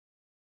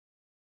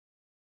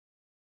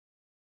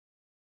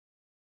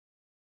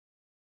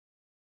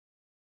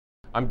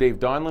I'm Dave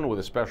Donlin with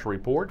a special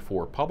report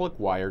for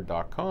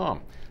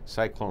PublicWire.com.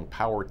 Cyclone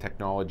Power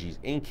Technologies,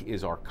 Inc.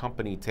 is our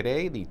company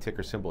today. The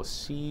ticker symbol is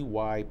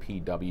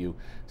CYPW.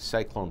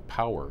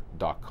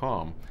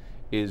 CyclonePower.com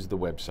is the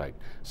website.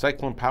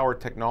 Cyclone Power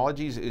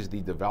Technologies is the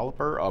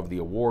developer of the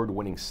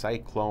award-winning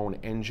Cyclone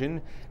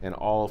Engine, an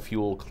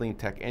all-fuel clean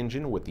tech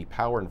engine with the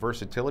power and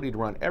versatility to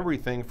run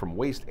everything from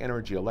waste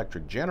energy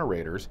electric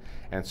generators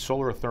and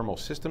solar thermal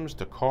systems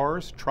to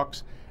cars,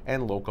 trucks,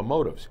 and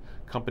locomotives.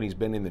 Company's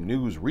been in the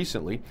news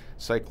recently.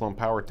 Cyclone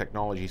Power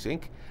Technologies,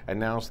 Inc.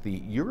 announced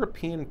the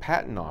European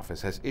Patent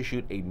Office has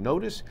issued a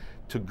notice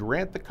to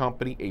grant the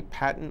company a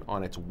patent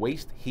on its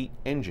waste heat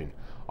engine,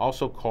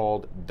 also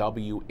called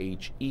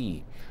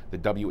WHE. The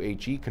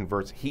WHE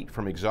converts heat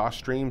from exhaust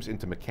streams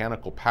into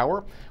mechanical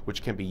power,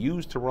 which can be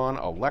used to run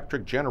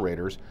electric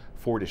generators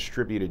for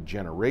distributed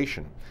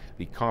generation.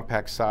 The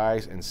compact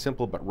size and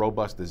simple but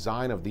robust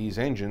design of these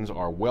engines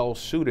are well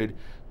suited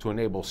to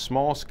enable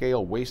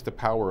small-scale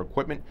waste-to-power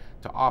equipment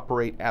to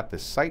operate at the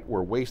site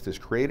where waste is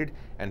created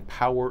and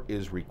power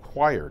is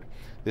required.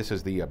 This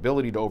has the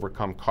ability to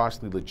overcome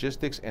costly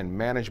logistics and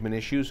management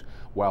issues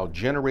while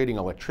generating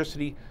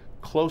electricity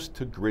close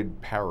to grid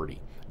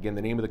parity. Again,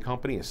 the name of the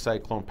company is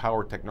Cyclone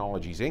Power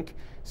Technologies, Inc.,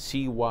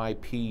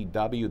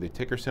 CYPW, the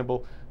ticker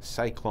symbol,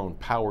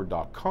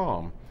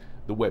 CyclonePower.com,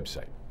 the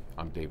website.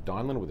 I'm Dave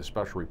Donlin with a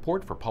special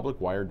report for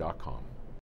PublicWire.com.